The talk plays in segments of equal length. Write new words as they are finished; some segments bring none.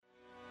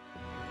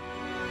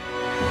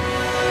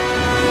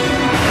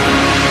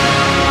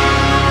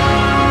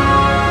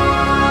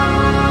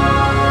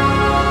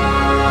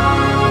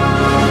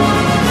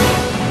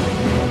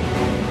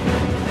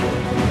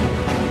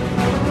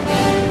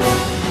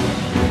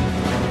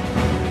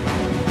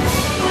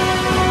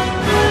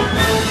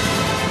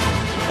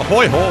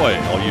Hoy hoy,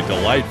 all you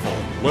delightful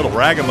little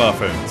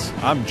ragamuffins.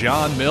 I'm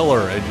John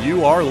Miller, and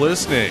you are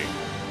listening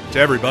to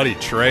Everybody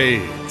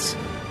Trades.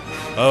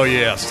 Oh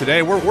yes,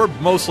 today we're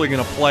mostly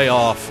going to play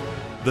off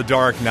The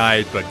Dark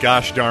Knight, but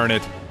gosh darn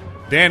it,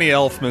 Danny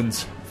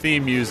Elfman's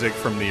theme music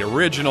from the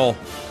original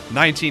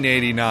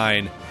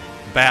 1989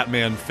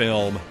 Batman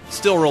film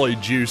still really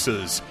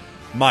juices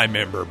my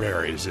member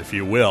berries, if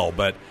you will.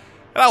 But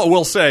I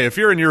will say, if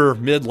you're in your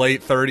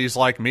mid-late 30s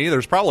like me,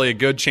 there's probably a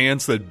good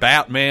chance that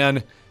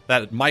Batman,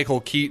 that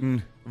Michael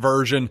Keaton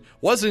version,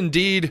 was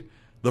indeed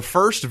the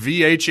first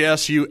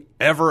VHS you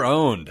ever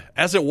owned,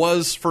 as it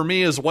was for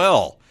me as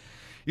well.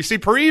 You see,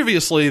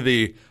 previously,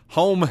 the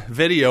home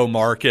video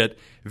market,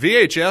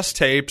 VHS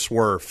tapes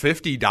were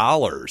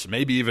 $50,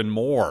 maybe even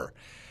more.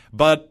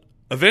 But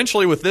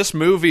eventually, with this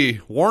movie,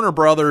 Warner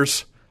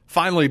Brothers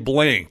finally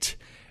blinked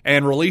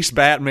and released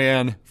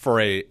Batman for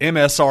a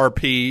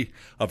MSRP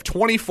of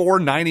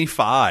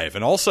 $24.95,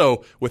 and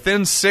also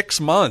within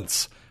 6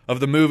 months of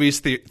the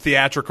movie's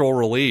theatrical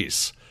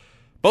release.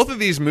 Both of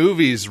these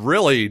movies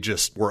really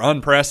just were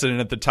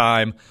unprecedented at the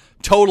time,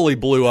 totally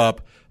blew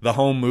up the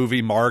home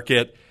movie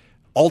market,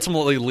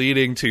 ultimately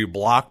leading to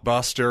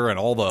Blockbuster and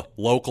all the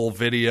local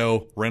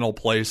video rental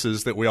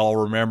places that we all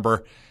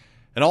remember.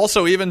 And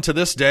also, even to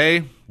this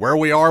day, where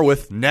we are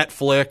with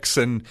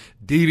Netflix and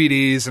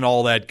DVDs and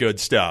all that good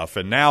stuff.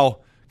 And now,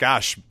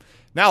 gosh,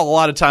 now a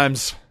lot of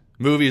times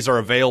movies are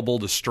available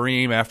to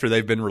stream after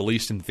they've been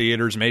released in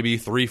theaters maybe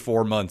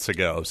 3-4 months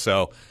ago.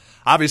 So,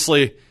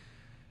 obviously,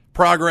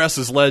 progress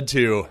has led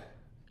to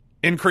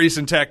increase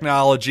in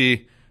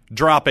technology,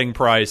 dropping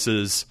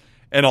prices,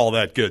 and all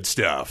that good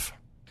stuff.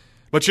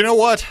 But you know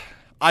what?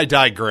 I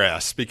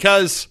digress,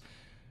 because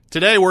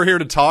today we're here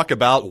to talk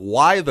about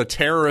why the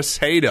terrorists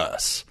hate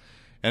us.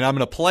 And I'm going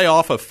to play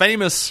off a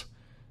famous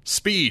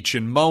speech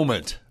and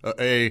moment,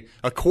 a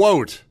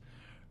quote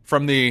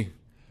from the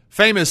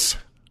famous,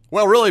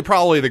 well, really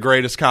probably the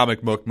greatest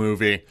comic book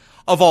movie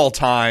of all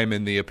time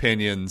in the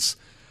opinions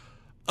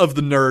of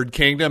the nerd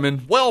kingdom,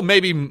 and, well,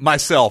 maybe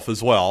myself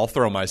as well. I'll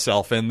throw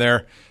myself in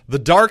there. The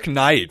Dark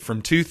Knight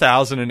from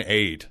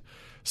 2008.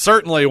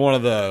 Certainly one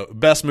of the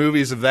best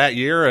movies of that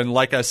year, and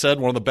like I said,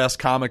 one of the best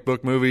comic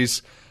book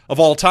movies of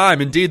all time.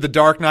 Indeed, The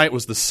Dark Knight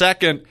was the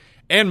second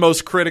and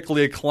most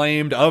critically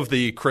acclaimed of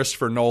the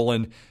Christopher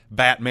Nolan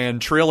Batman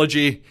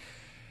trilogy.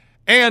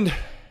 And,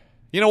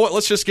 you know what,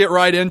 let's just get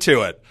right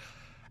into it.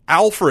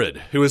 Alfred,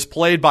 who is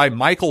played by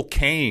Michael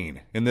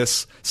Caine in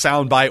this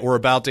soundbite we're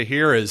about to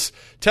hear, is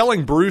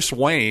telling Bruce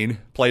Wayne,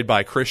 played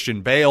by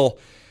Christian Bale,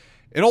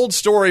 an old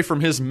story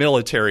from his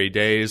military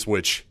days,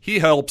 which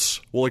he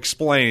will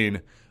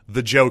explain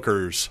the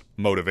Joker's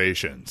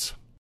motivations.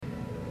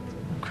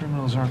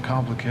 Criminals aren't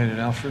complicated,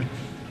 Alfred.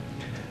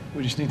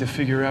 We just need to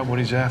figure out what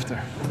he's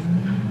after.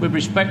 With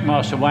respect,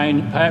 Master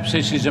Wayne, perhaps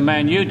this is a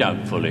man you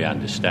don't fully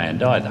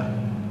understand either.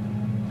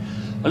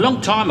 A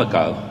long time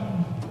ago,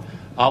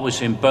 I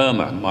was in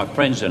Burma. My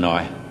friends and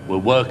I were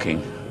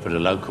working for the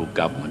local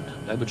government.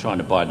 They were trying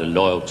to buy the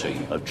loyalty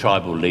of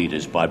tribal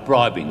leaders by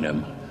bribing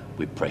them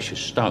with precious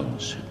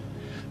stones.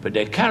 But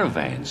their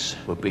caravans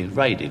were being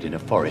raided in a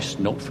forest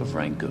north of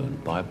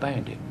Rangoon by a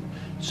bandit.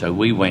 So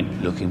we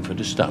went looking for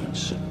the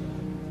stones.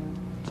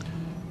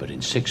 But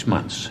in 6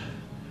 months,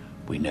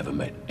 we never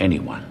met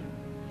anyone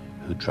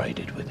who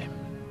traded with him.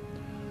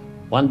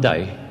 One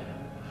day,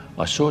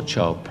 I saw a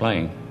child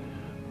playing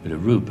with a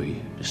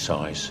ruby the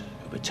size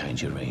of a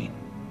tangerine.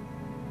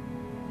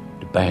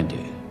 The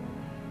bandit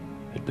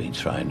had been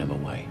throwing them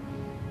away.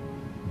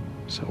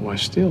 So why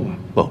steal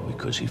them? Well,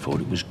 because he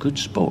thought it was good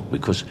sport.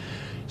 Because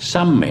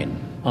some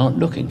men aren't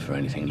looking for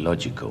anything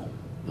logical,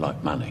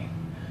 like money.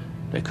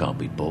 They can't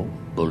be bought,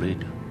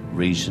 bullied,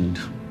 reasoned,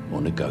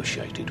 or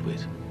negotiated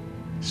with.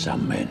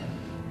 Some men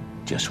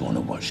just want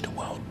to watch the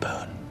world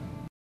burn.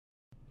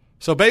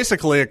 So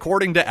basically,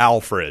 according to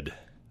Alfred,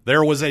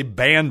 there was a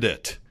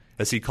bandit,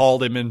 as he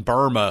called him in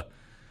Burma,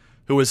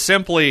 who was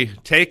simply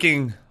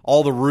taking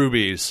all the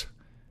rubies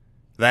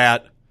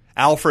that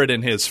Alfred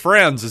and his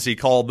friends, as he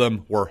called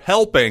them, were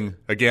helping,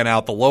 again,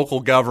 out the local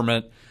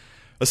government,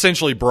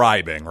 essentially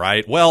bribing,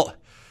 right? Well,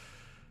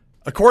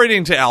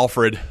 according to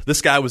Alfred,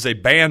 this guy was a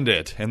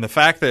bandit, and the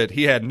fact that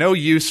he had no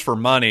use for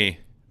money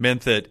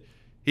meant that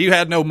he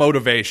had no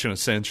motivation,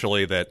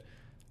 essentially, that,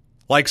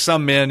 like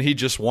some men, he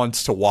just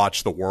wants to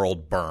watch the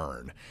world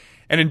burn.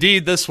 And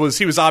indeed,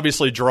 he was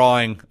obviously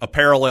drawing a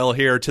parallel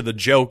here to the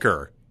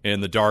Joker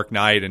in The Dark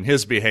Knight and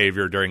his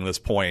behavior during this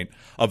point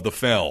of the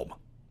film.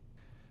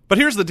 But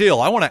here's the deal.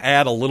 I want to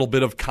add a little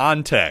bit of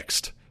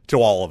context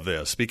to all of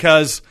this,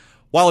 because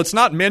while it's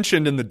not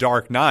mentioned in The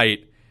Dark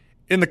Knight,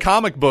 in the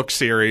comic book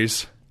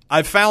series,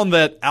 I've found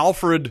that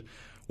Alfred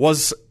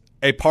was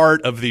a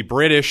part of the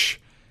British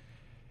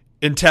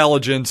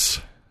intelligence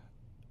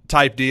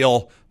type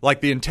deal, like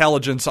the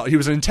intelligence. He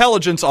was an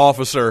intelligence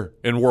officer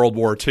in World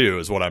War II,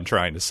 is what I'm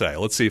trying to say.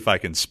 Let's see if I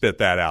can spit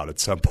that out at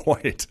some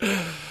point.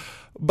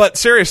 But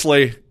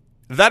seriously,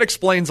 that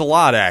explains a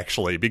lot,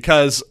 actually,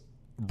 because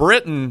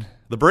Britain,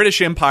 the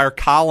British Empire,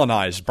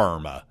 colonized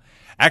Burma,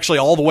 actually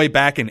all the way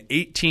back in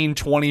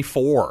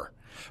 1824.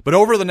 But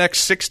over the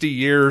next 60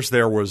 years,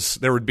 there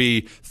would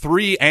be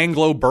 3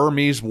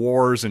 Anglo-Burmese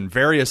wars and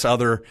various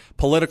other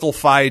political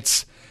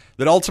fights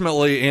that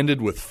ultimately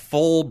ended with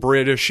full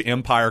British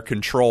Empire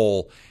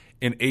control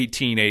in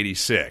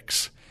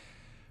 1886.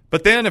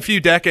 But then a few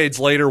decades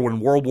later, when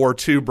World War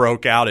II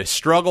broke out, a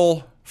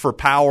struggle for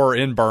power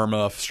in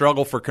Burma, a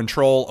struggle for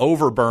control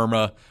over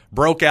Burma,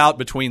 broke out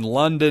between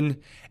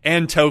London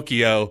and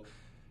Tokyo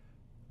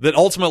that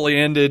ultimately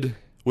ended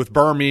with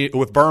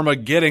Burma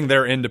getting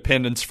their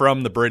independence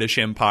from the British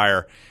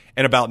Empire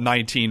in about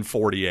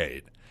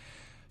 1948.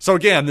 So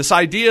again, this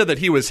idea that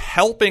he was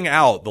helping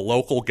out the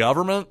local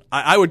government,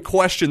 I would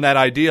question that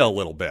idea a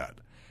little bit.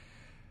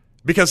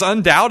 Because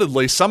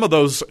undoubtedly, some of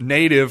those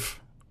native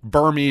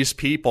Burmese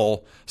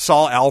people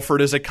saw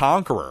Alfred as a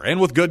conqueror, and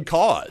with good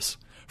cause.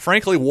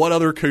 Frankly, what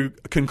other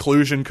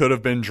conclusion could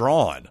have been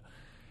drawn?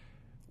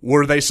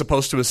 Were they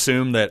supposed to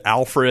assume that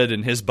Alfred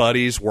and his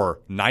buddies were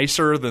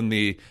nicer than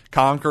the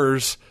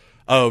conquerors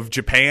of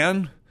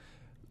Japan,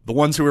 the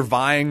ones who were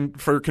vying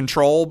for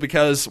control?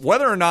 Because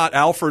whether or not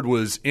Alfred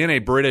was in a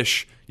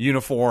British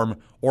uniform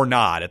or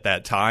not at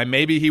that time,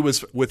 maybe he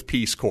was with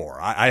Peace Corps.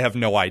 I have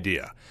no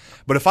idea.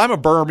 But if I'm a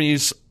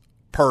Burmese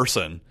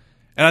person,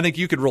 and I think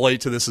you could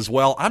relate to this as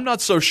well, I'm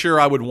not so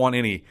sure I would want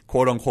any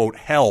quote-unquote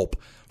help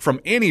from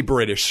any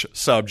British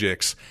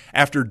subjects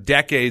after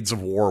decades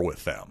of war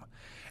with them.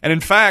 And in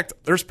fact,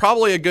 there's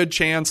probably a good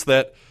chance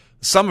that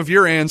some of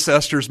your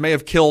ancestors may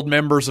have killed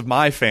members of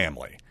my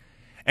family.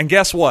 And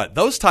guess what?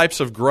 Those types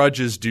of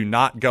grudges do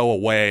not go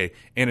away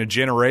in a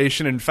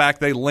generation. In fact,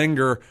 they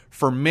linger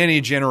for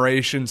many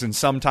generations and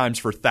sometimes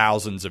for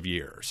thousands of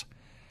years.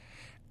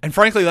 And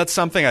frankly, that's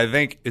something I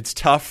think it's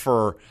tough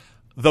for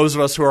those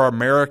of us who are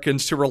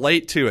Americans to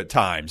relate to at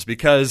times,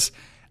 because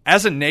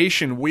as a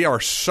nation, we are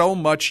so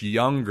much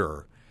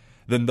younger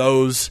than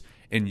those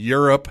in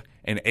Europe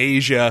and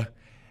Asia.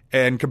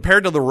 And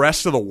compared to the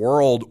rest of the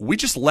world, we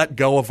just let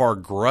go of our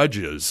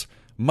grudges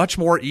much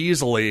more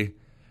easily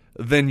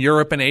than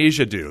Europe and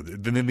Asia do,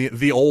 than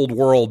the old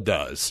world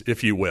does,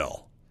 if you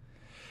will.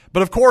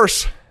 But of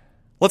course,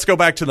 let's go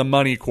back to the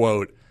money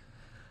quote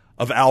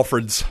of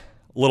Alfred's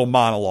little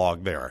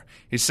monologue there.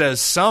 He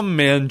says, "Some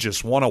men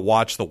just want to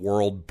watch the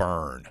world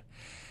burn."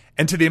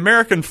 And to the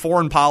American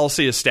foreign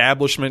policy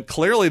establishment,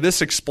 clearly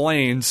this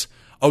explains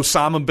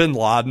Osama bin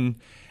Laden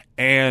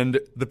and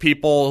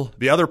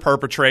the other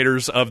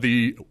perpetrators of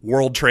the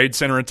World Trade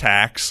Center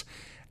attacks,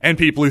 and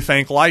people who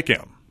think like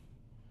him.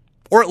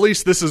 Or at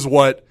least this is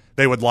what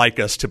they would like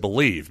us to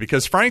believe,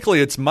 because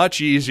frankly, it's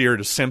much easier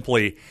to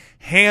simply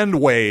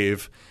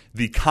hand-wave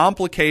the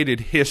complicated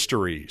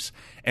histories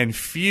and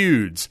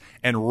feuds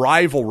and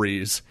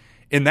rivalries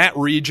in that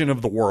region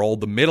of the world,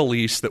 the Middle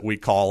East that we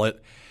call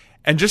it,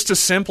 and just to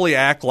simply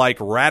act like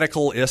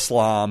radical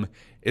Islam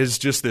is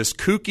just this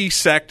kooky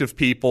sect of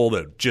people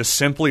that just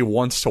simply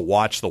wants to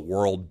watch the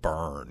world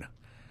burn.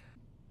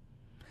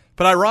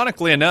 But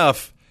ironically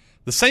enough,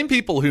 the same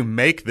people who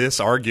make this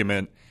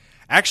argument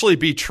actually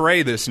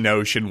betray this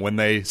notion when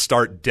they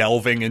start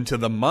delving into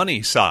the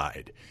money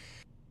side.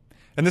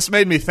 And this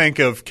made me think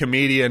of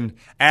comedian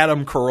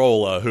Adam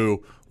Carolla,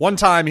 who one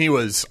time he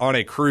was on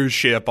a cruise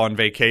ship on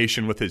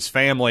vacation with his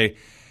family,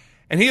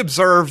 and he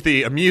observed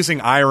the amusing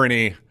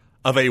irony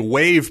of a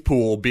wave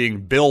pool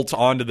being built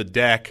onto the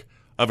deck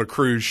of a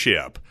cruise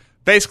ship.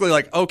 Basically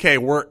like, okay,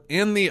 we're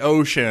in the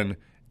ocean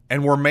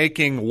and we're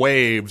making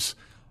waves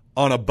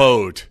on a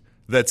boat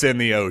that's in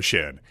the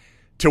ocean.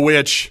 To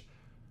which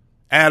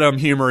Adam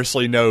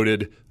humorously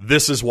noted,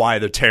 "This is why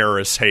the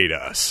terrorists hate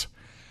us."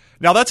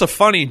 Now that's a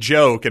funny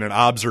joke and an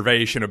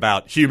observation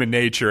about human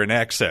nature and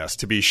excess,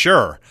 to be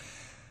sure.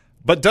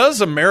 But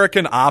does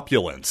American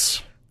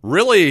opulence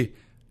really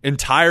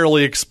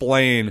entirely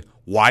explain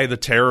why the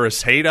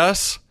terrorists hate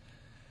us?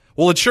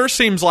 Well, it sure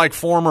seems like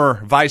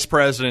former Vice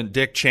President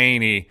Dick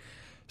Cheney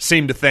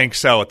seemed to think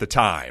so at the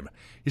time.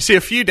 You see,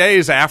 a few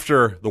days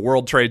after the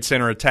World Trade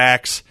Center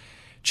attacks,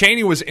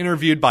 Cheney was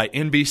interviewed by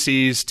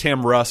NBC's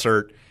Tim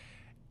Russert.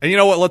 And you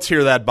know what? Let's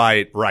hear that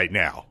bite right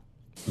now.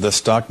 The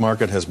stock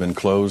market has been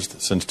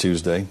closed since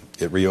Tuesday.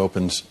 It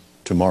reopens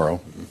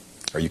tomorrow.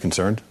 Are you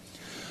concerned?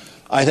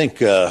 I think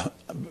that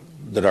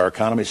our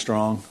economy is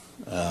strong.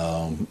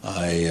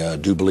 I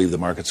do believe the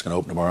market's going to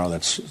open tomorrow.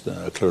 That's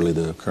clearly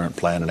the current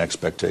plan and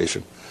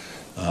expectation.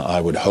 I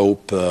would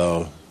hope,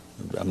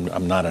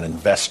 I'm not an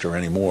investor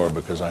anymore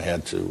because I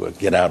had to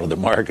get out of the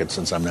market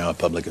since I'm now a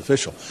public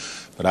official.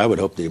 But I would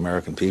hope the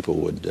American people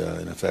would,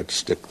 in effect,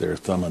 stick their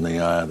thumb in the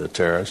eye of the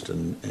terrorist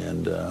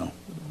and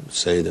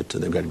say that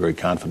they've got great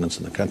confidence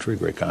in the country,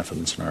 great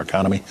confidence in our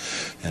economy,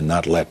 and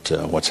not let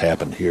what's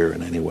happened here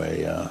in any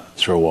way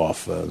throw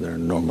off their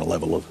normal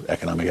level of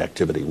economic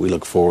activity. We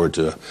look forward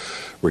to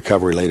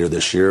recovery later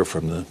this year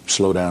from the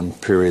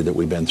slowdown period that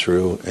we've been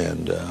through,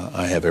 and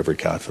I have every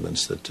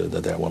confidence that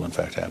that will in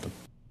fact happen.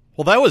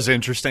 Well, that was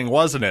interesting,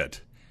 wasn't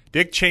it?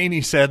 Dick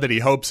Cheney said that he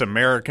hopes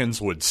Americans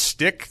would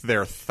stick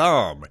their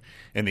thumb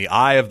in the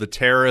eye of the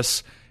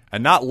terrorists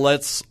and not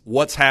let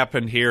what's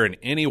happened here in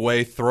any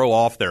way throw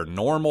off their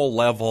normal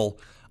level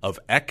of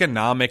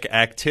economic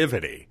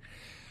activity.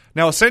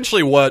 Now,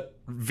 essentially what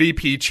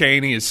VP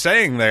Cheney is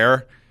saying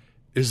there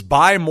is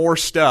buy more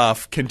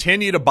stuff,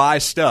 continue to buy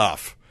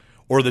stuff,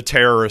 or the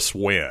terrorists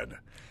win.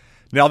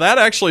 Now, that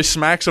actually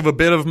smacks of a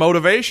bit of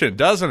motivation,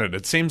 doesn't it?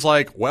 It seems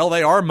like, well,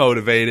 they are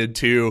motivated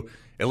to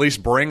at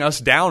least bring us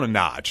down a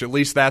notch. At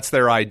least that's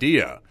their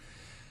idea.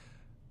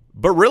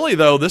 But really,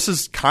 though, this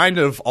is kind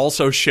of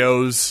also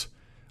shows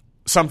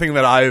something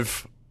that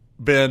I've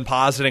been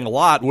positing a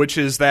lot, which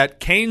is that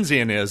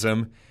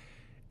Keynesianism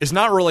is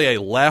not really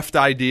a left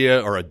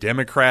idea or a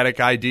democratic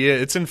idea.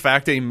 It's, in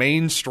fact, a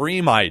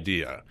mainstream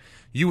idea.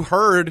 You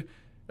heard,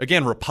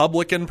 again,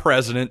 Republican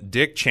President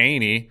Dick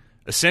Cheney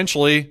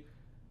essentially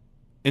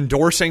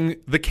endorsing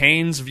the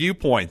Keynes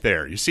viewpoint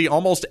there. You see,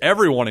 almost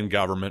everyone in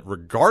government,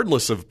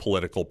 regardless of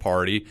political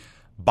party,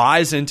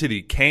 buys into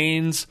the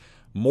Keynes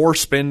more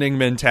spending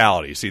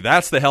mentality. See,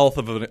 that's the health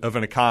of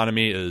an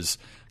economy, is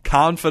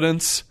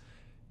confidence.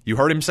 You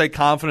heard him say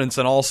confidence,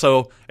 and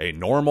also a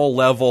normal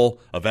level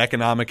of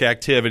economic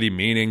activity,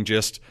 meaning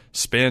just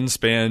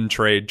spend,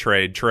 trade,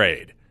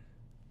 trade.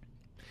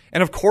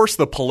 And of course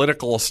the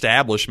political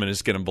establishment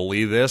is going to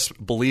believe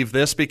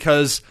this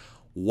because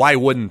why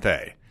wouldn't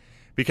they?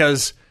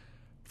 Because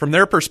from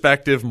their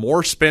perspective,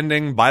 more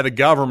spending by the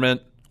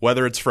government,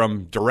 whether it's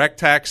from direct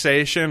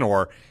taxation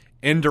or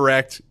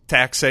indirect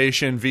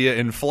taxation via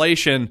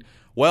inflation,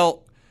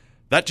 well,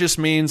 that just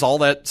means all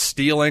that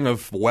stealing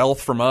of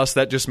wealth from us,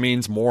 that just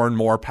means more and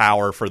more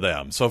power for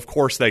them. So of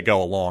course they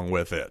go along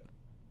with it.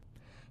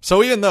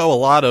 So even though a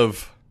lot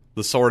of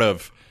the sort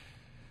of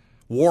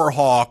war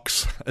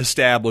hawks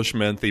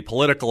establishment, the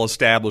political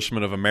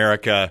establishment of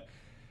America,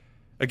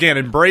 again,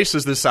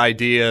 embraces this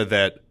idea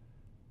that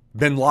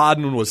bin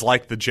Laden was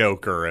like the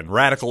Joker and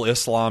radical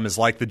Islam is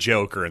like the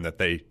Joker, and that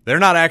they're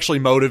not actually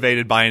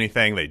motivated by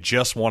anything. They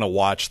just want to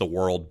watch the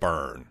world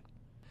burn.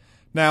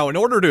 Now, in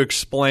order to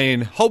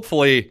explain,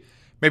 hopefully,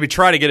 maybe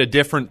try to get a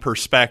different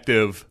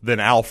perspective than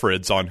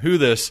Alfred's on who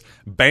this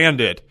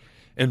bandit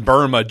in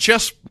Burma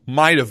just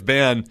might have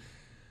been,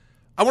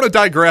 I want to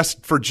digress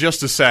for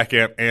just a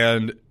second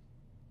and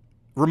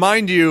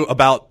remind you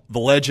about the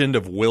legend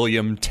of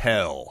William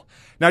Tell.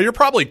 Now, you're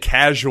probably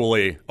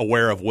casually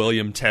aware of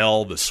William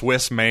Tell, the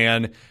Swiss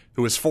man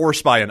who was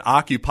forced by an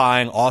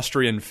occupying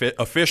Austrian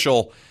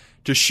official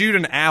to shoot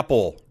an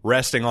apple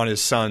resting on his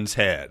son's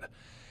head.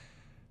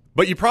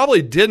 But you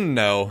probably didn't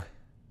know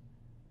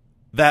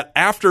that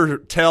after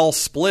Tell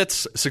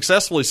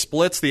successfully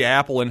splits the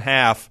apple in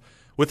half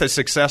with a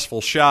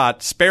successful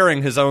shot,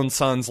 sparing his own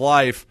son's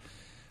life,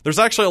 there's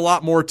actually a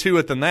lot more to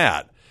it than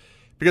that.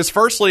 Because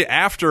firstly,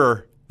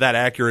 after that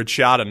accurate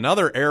shot,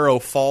 another arrow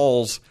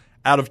falls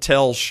out of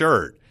Tell's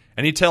shirt,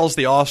 and he tells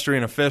the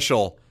Austrian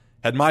official,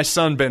 "Had my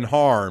son been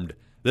harmed,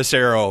 this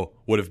arrow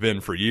would have been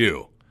for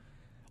you."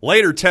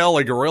 Later, Tell,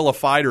 a guerrilla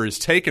fighter, is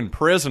taken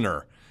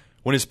prisoner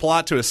when his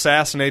plot to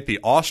assassinate the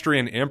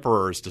Austrian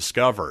emperor is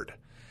discovered.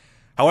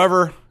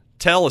 However,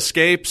 Tell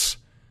escapes,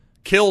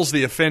 kills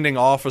the offending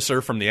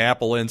officer from the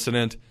apple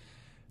incident.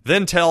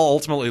 Then Tell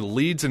ultimately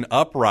leads an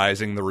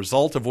uprising, the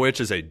result of which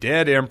is a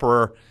dead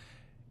emperor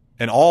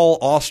and all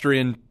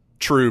Austrian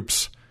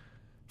troops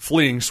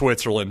fleeing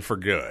Switzerland for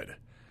good.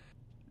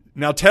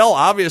 Now, Tell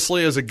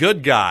obviously is a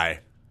good guy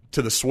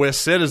to the Swiss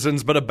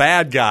citizens, but a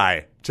bad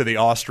guy to the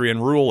Austrian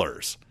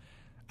rulers.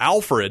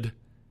 Alfred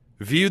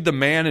viewed the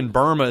man in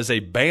Burma as a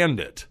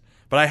bandit,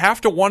 but I have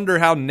to wonder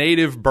how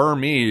native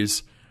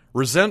Burmese,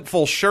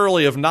 resentful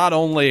surely of not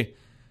only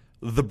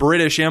the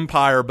British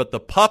Empire, but the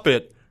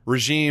puppet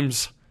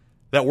regimes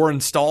that were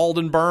installed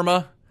in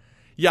Burma,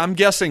 yeah, I'm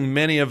guessing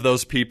many of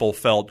those people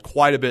felt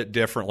quite a bit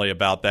differently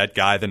about that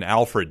guy than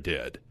Alfred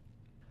did.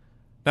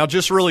 Now,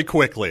 just really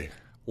quickly,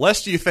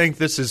 lest you think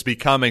this is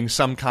becoming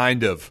some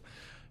kind of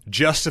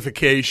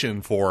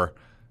justification for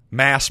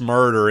mass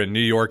murder in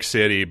New York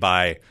City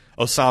by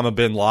Osama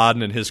bin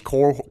Laden and his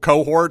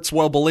cohorts,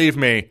 well, believe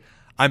me,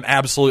 I'm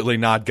absolutely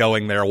not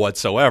going there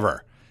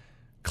whatsoever.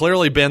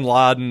 Clearly, bin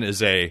Laden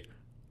is a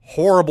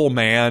horrible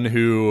man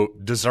who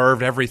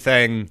deserved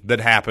everything that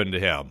happened to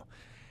him.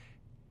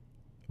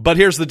 But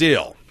here's the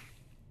deal.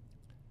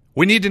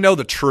 We need to know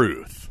the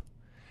truth.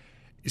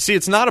 You see,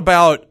 it's not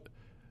about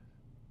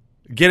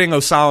getting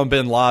Osama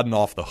bin Laden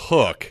off the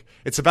hook.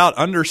 It's about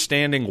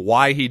understanding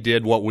why he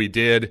did what we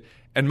did,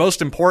 and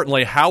most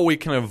importantly, how we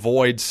can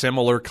avoid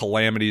similar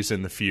calamities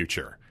in the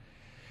future.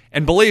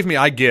 And believe me,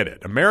 I get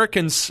it.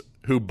 Americans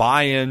who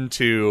buy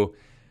into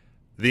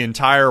the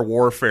entire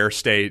warfare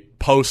state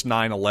post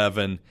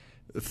 9/11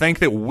 think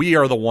that we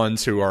are the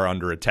ones who are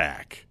under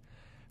attack.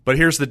 But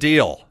here's the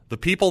deal. The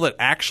people that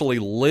actually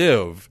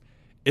live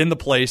in the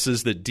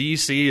places that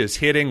D.C. is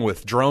hitting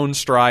with drone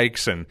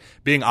strikes and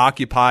being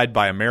occupied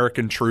by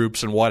American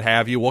troops and what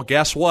have you, well,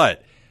 guess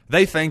what?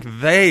 They think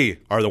they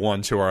are the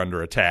ones who are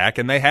under attack,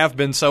 and they have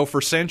been so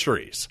for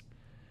centuries.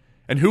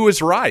 And who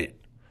is right?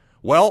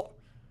 Well,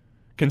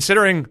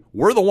 considering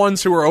we're the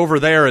ones who are over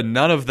there and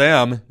none of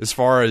them, as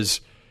far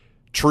as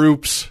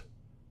troops,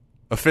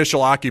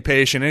 official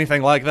occupation,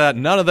 anything like that,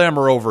 none of them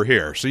are over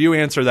here. So you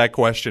answer that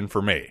question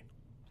for me.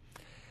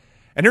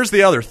 And here's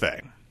the other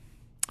thing.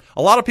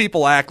 a lot of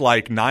people act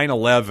like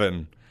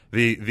 9/11,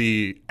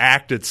 the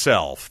act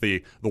itself,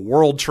 the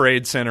World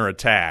Trade Center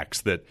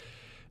attacks, that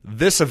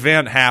this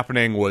event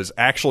happening was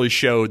actually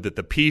showed that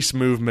the peace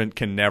movement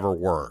can never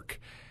work.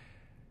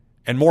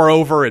 And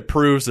moreover, it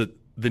proves that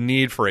the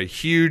need for a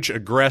huge,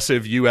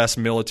 aggressive U.S.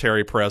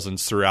 military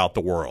presence throughout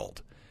the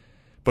world.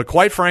 But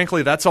quite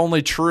frankly, that's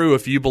only true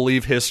if you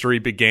believe history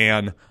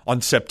began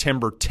on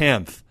September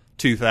 10th,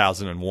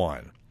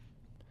 2001.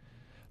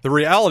 The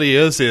reality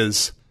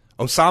is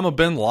Osama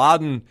bin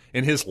Laden,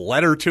 in his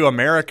letter to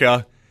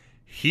America,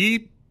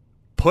 he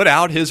put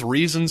out his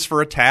reasons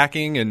for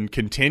attacking and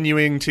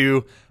continuing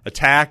to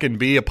attack and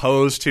be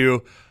opposed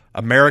to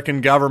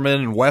American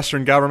government and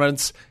Western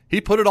governments.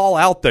 He put it all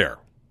out there.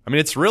 I mean,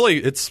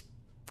 it's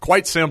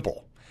quite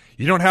simple.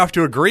 You don't have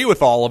to agree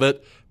with all of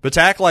it, but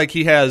to act like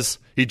he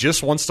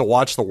just wants to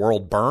watch the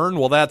world burn,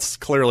 well, that's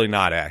clearly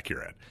not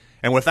accurate.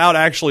 And without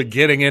actually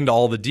getting into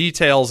all the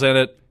details in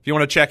it, if you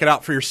want to check it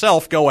out for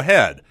yourself, go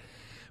ahead.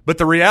 But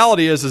the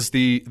reality is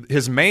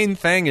his main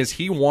thing is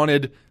he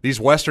wanted these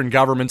Western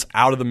governments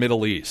out of the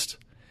Middle East.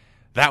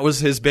 That was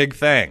his big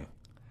thing.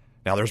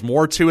 Now, there's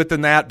more to it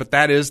than that, but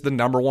that is the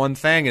number one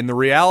thing. And the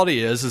reality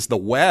is the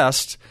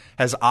West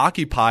has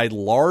occupied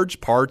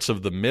large parts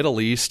of the Middle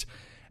East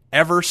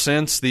ever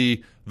since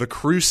the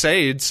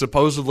Crusades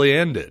supposedly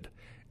ended.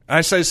 And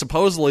I say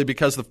supposedly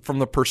because from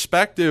the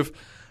perspective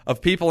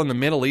of people in the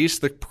Middle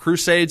East, the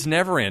Crusades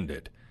never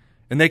ended,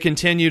 and they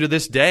continue to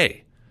this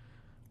day.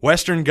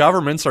 Western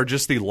governments are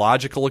just the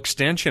logical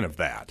extension of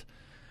that.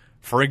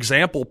 For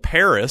example,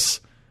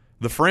 Paris,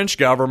 the French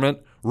government,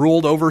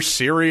 ruled over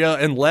Syria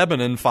and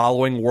Lebanon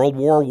following World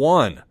War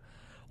I.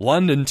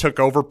 London took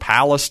over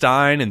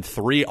Palestine and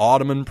 3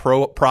 Ottoman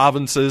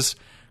provinces,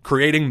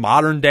 creating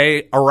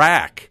modern-day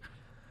Iraq.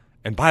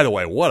 And by the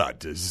way, what a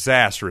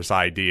disastrous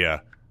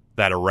idea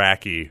that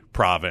Iraqi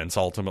province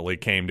ultimately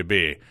came to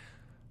be.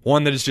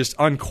 One that is just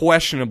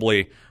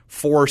unquestionably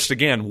forced,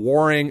 again,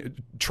 warring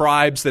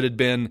tribes that had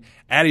been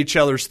at each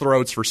other's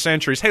throats for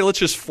centuries. Hey, let's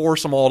just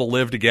force them all to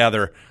live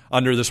together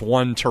under this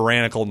one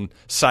tyrannical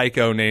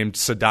psycho named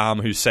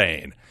Saddam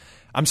Hussein.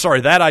 I'm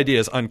sorry, that idea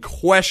has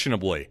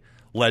unquestionably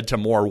led to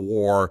more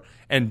war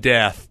and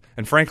death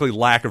and, frankly,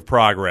 lack of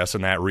progress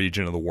in that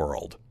region of the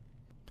world.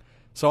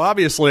 So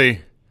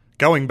obviously,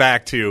 going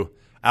back to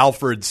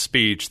Alfred's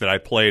speech that I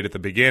played at the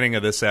beginning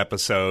of this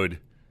episode,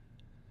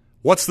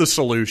 what's the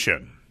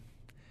solution?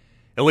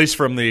 At least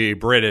from the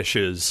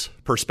British's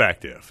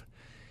perspective.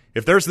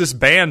 If there's this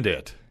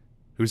bandit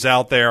who's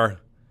out there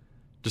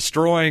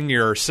destroying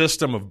your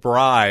system of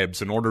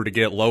bribes in order to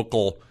get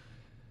local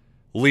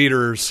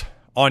leaders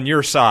on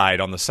your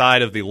side, on the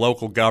side of the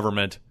local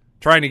government,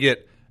 trying to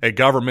get a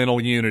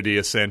governmental unity,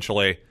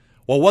 essentially,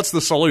 well, what's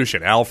the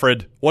solution,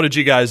 Alfred? What did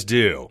you guys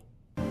do?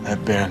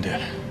 That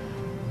bandit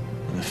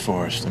in the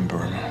forest in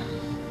Burma.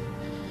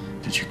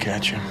 Did you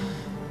catch him?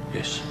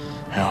 Yes.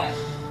 How?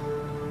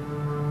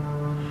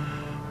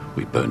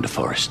 We burned the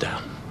forest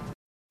down.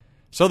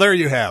 So there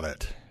you have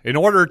it. In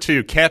order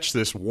to catch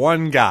this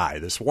one guy,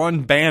 this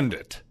one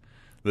bandit,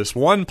 this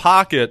one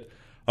pocket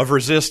of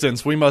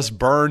resistance, we must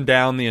burn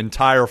down the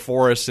entire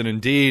forest and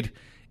indeed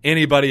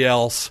anybody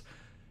else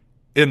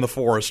in the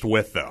forest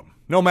with them.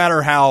 No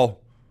matter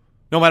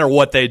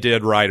what they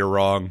did right or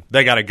wrong,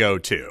 they got to go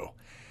too.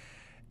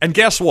 And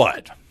guess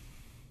what?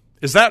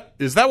 Is that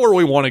where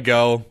we want to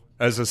go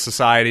as a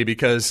society?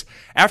 Because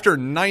after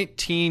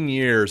 19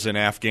 years in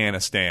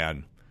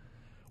Afghanistan,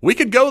 we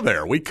could go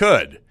there. We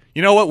could.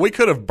 You know what? We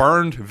could have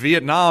burned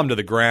Vietnam to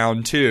the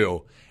ground,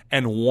 too,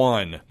 and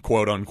won,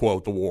 quote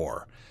unquote, the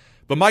war.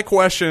 But my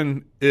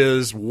question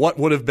is, what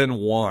would have been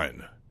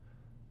won?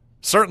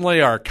 Certainly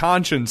our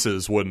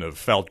consciences wouldn't have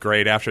felt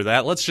great after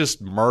that. Let's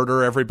just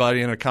murder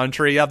everybody in a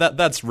country. Yeah,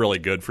 that's really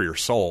good for your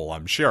soul,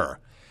 I'm sure.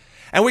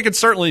 And we could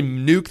certainly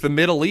nuke the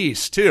Middle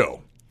East,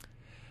 too.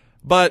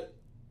 But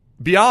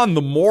beyond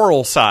the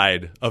moral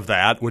side of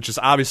that, which is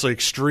obviously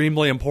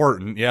extremely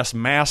important, yes,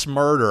 mass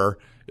murder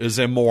is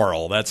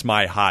immoral. That's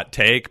my hot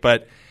take.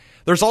 But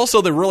there's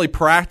also the really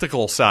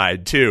practical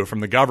side, too, from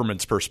the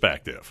government's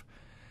perspective.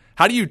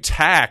 How do you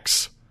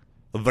tax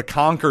the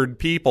conquered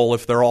people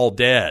if they're all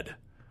dead?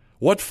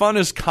 What fun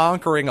is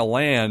conquering a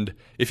land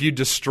if you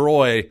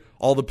destroy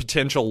all the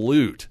potential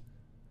loot?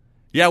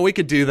 Yeah, we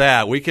could do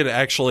that. We could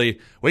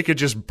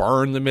just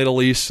burn the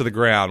Middle East to the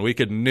ground. We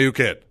could nuke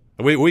it.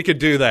 We could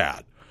do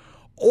that.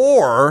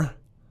 Or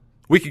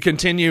we could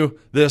continue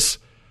this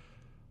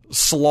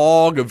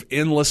slog of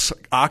endless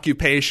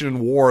occupation and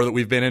war that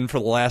we've been in for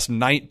the last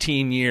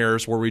 19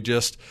 years, where we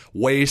just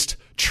waste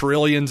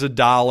trillions of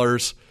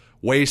dollars,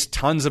 waste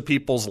tons of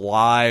people's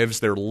lives.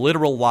 Their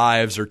literal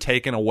lives are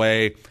taken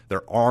away.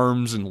 Their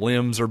arms and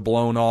limbs are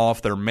blown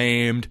off. They're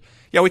maimed.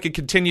 Yeah, we could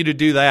continue to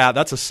do that.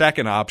 That's a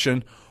second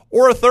option.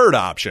 Or a third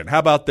option. How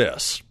about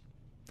this?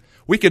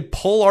 We could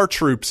pull our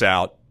troops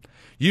out,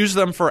 use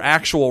them for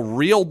actual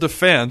real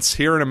defense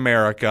here in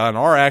America and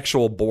our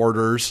actual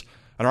borders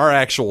and our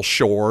actual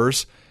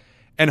shores.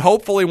 And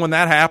hopefully when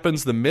that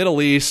happens, the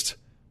Middle East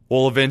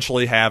will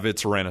eventually have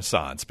its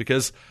renaissance.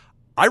 Because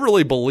I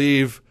really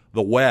believe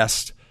the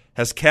West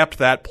has kept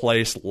that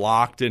place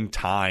locked in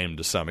time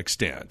to some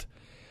extent.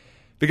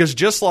 Because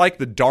just like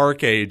the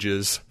Dark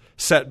Ages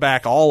set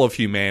back all of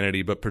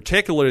humanity, but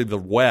particularly the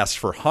West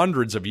for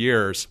hundreds of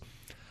years,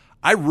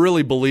 I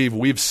really believe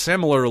we've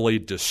similarly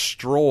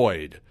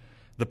destroyed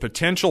the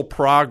potential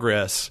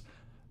progress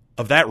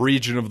of that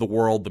region of the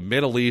world, the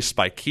Middle East,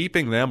 by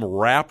keeping them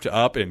wrapped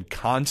up in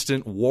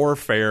constant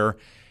warfare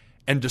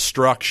and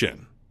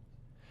destruction.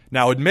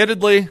 Now,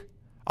 admittedly,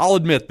 I'll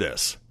admit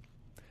this.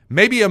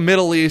 Maybe a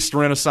Middle East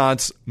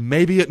renaissance,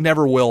 maybe it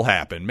never will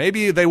happen.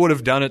 Maybe they would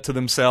have done it to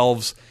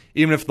themselves,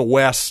 even if the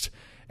West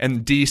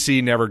and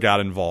D.C. never got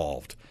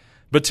involved.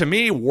 But to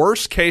me,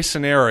 worst case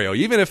scenario,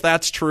 even if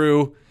that's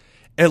true,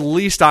 at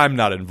least I'm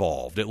not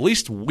involved. At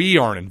least we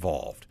aren't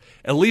involved.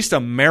 At least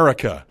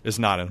America is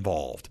not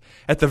involved.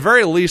 At the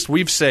very least,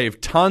 we've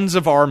saved tons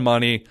of our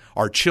money,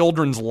 our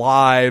children's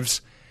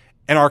lives,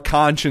 and our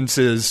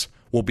consciences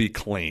will be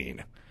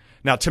clean.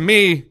 Now, to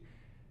me,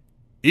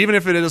 even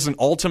if it doesn't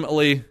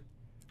ultimately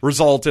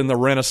result in the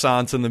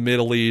Renaissance in the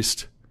Middle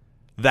East,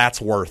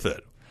 that's worth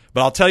it.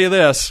 But I'll tell you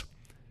this,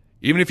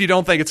 even if you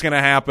don't think it's going to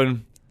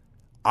happen,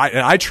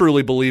 I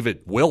truly believe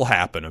it will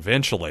happen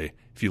eventually.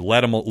 If you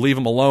leave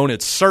them alone,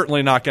 it's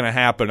certainly not going to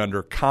happen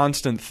under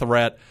constant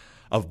threat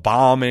of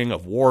bombing,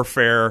 of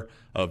warfare,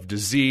 of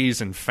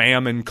disease and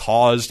famine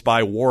caused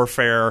by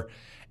warfare,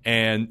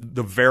 and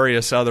the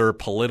various other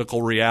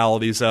political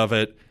realities of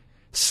it,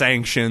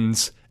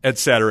 sanctions,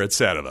 etc.,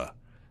 etc.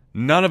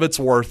 None of it's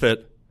worth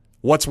it.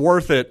 What's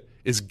worth it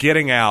is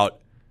getting out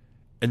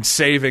and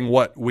saving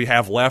what we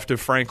have left of,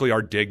 frankly,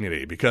 our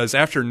dignity. Because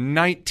after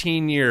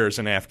 19 years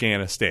in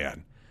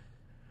Afghanistan,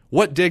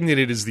 what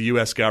dignity does the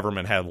U.S.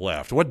 government have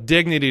left? What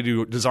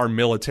dignity does our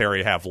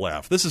military have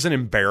left? This is an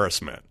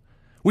embarrassment.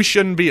 We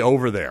shouldn't be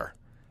over there.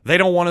 They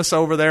don't want us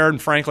over there,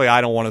 and frankly,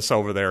 I don't want us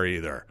over there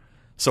either.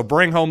 So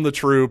bring home the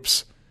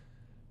troops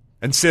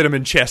and sit them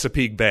in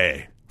Chesapeake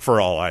Bay for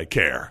all I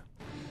care.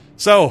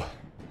 So,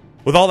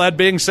 with all that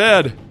being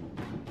said,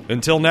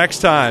 until next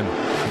time,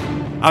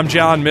 I'm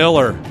John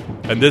Miller,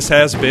 and this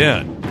has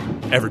been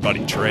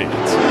Everybody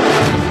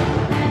Trades.